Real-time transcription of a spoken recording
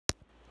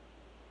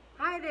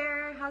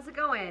there, how's it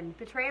going?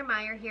 Petrea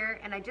Meyer here,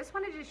 and I just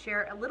wanted to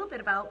share a little bit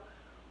about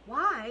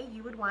why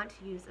you would want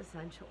to use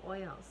essential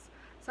oils.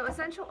 So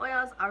essential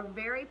oils are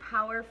very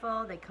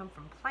powerful. They come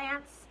from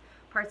plants,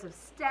 parts of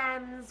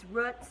stems,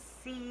 roots,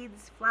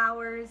 seeds,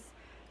 flowers.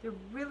 They're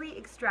really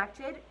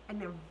extracted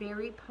and they're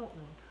very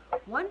potent.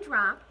 1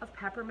 drop of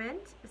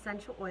peppermint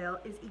essential oil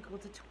is equal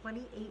to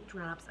 28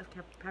 drops of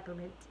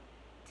peppermint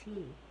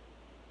tea.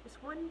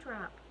 Just 1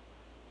 drop.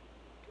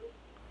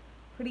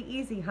 Pretty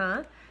easy,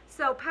 huh?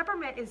 So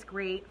peppermint is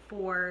great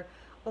for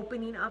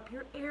opening up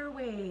your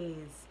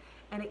airways,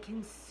 and it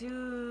can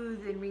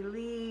soothe and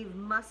relieve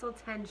muscle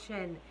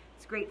tension.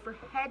 It's great for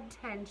head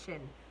tension,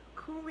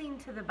 cooling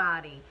to the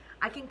body.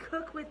 I can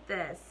cook with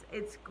this.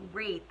 It's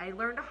great. I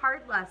learned a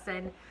hard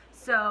lesson.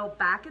 So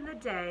back in the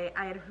day,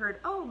 I had heard,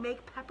 oh,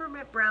 make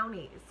peppermint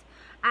brownies.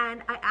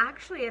 And I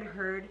actually had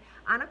heard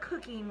on a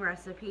cooking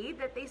recipe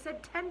that they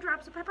said 10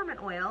 drops of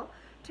peppermint oil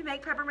to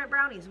make peppermint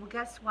brownies. Well,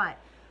 guess what?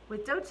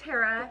 With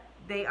doTERRA,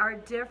 they are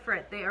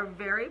different. They are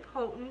very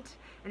potent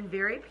and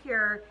very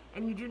pure,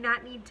 and you do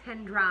not need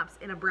 10 drops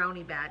in a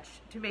brownie batch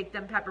to make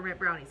them peppermint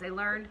brownies. I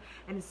learned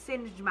and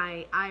singed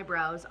my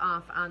eyebrows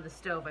off on the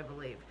stove, I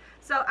believe.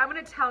 So I'm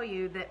going to tell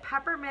you that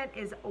peppermint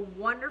is a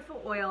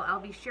wonderful oil. I'll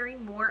be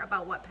sharing more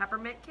about what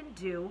peppermint can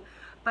do,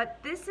 but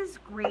this is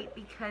great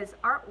because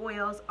our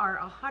oils are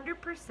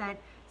 100%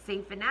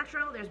 safe and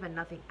natural. There's been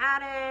nothing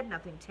added,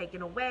 nothing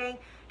taken away.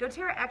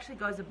 doTERRA actually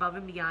goes above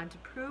and beyond to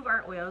prove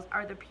our oils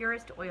are the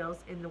purest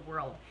oils in the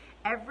world.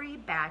 Every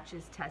batch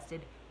is tested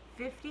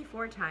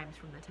 54 times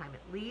from the time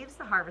it leaves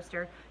the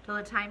harvester till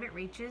the time it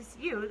reaches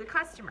you, the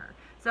customer.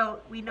 So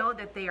we know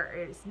that there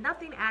is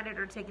nothing added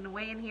or taken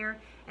away in here,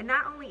 and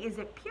not only is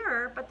it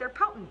pure, but they're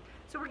potent.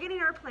 So we're getting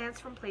our plants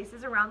from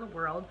places around the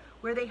world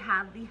where they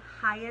have the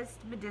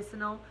highest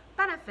medicinal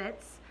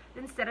benefits.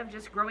 Instead of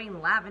just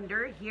growing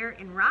lavender here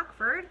in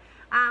Rockford,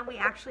 we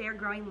actually are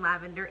growing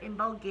lavender in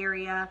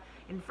Bulgaria,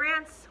 in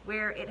France,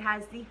 where it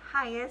has the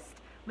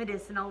highest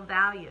medicinal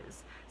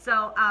values.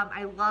 So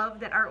I love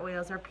that our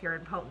oils are pure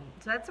and potent.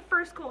 So that's the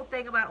first cool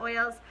thing about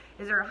oils,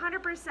 is they're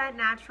 100%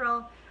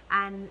 natural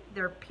and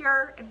they're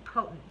pure and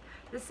potent.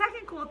 The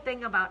second cool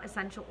thing about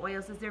essential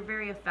oils is they're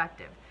very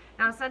effective.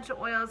 Now, essential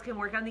oils can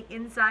work on the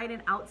inside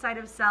and outside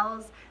of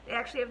cells. They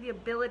actually have the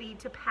ability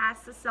to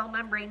pass the cell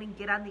membrane and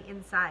get on the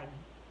inside.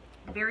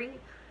 Very,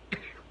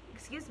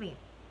 excuse me,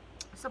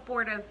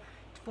 supportive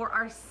for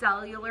our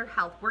cellular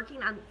health,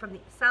 working on from the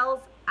cells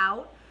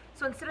out.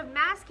 So instead of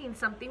masking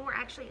something, we're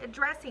actually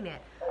addressing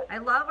it. I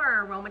love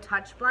our Aroma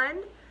Touch blend.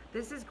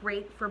 This is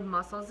great for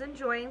muscles and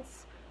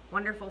joints,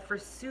 wonderful for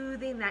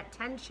soothing that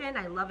tension.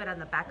 I love it on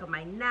the back of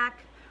my neck,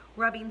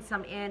 rubbing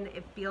some in,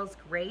 it feels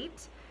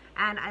great.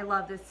 And I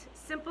love this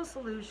simple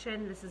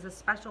solution. This is a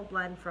special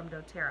blend from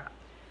doTERRA.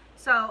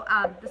 So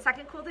the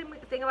second cool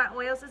thing about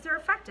oils is they're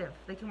effective.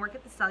 They can work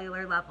at the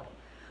cellular level.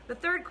 The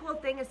third cool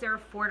thing is they're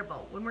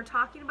affordable. When we're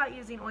talking about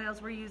using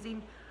oils, we're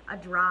using a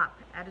drop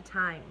at a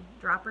time,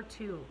 drop or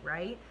 2,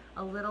 right?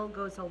 A little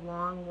goes a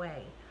long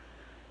way.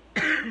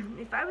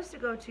 If I was to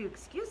go to,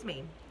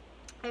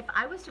 if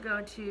I was to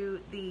go to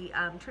the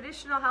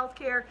traditional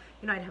healthcare,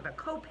 you know, I'd have a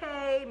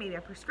copay, maybe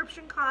a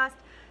prescription cost,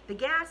 the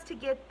gas to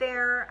get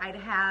there, I'd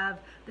have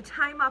the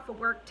time off of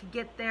work to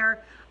get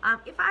there.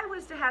 If I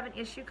was to have an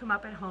issue come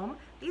up at home,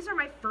 these are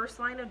my first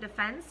line of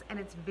defense, and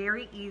it's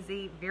very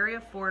easy, very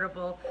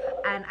affordable,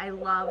 and I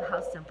love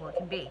how simple it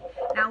can be.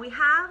 Now we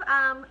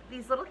have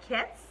these little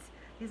kits,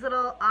 these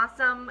little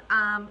awesome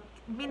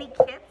mini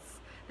kits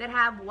that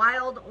have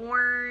wild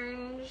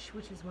orange,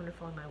 which is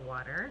wonderful in my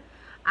water,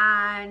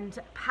 and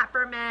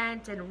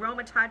peppermint and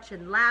Aroma Touch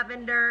and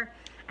lavender,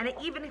 and it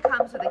even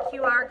comes with a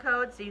QR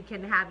code so you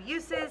can have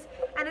uses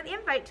and an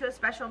invite to a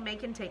special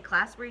make and take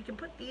class where you can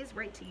put these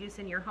right to use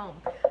in your home.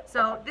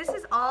 So this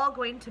is all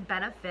going to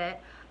benefit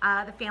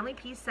the Family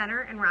Peace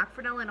Center in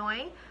Rockford,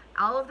 Illinois.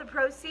 All of the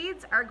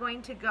proceeds are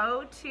going to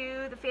go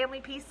to the Family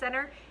Peace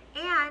Center,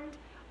 and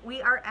we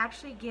are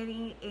actually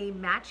getting a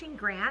matching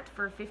grant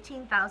for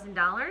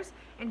 $15,000,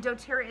 and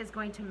doTERRA is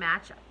going to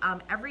match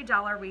every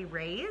dollar we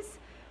raise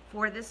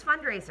for this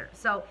fundraiser.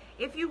 So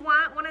if you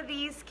want one of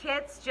these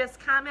kits, just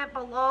comment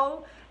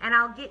below and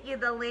I'll get you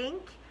the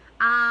link.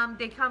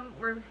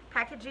 We're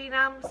packaging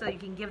them so you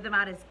can give them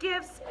out as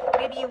gifts.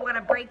 Maybe you want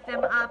to break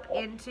them up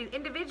into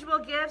individual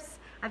gifts.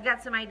 I've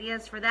got some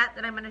ideas for that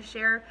I'm going to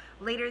share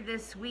later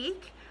this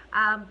week.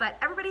 But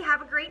everybody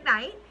have a great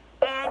night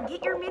and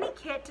get your mini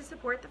kit to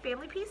support the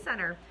Family Peace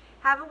Center.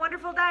 Have a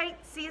wonderful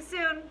night. See you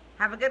soon.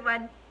 Have a good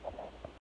one.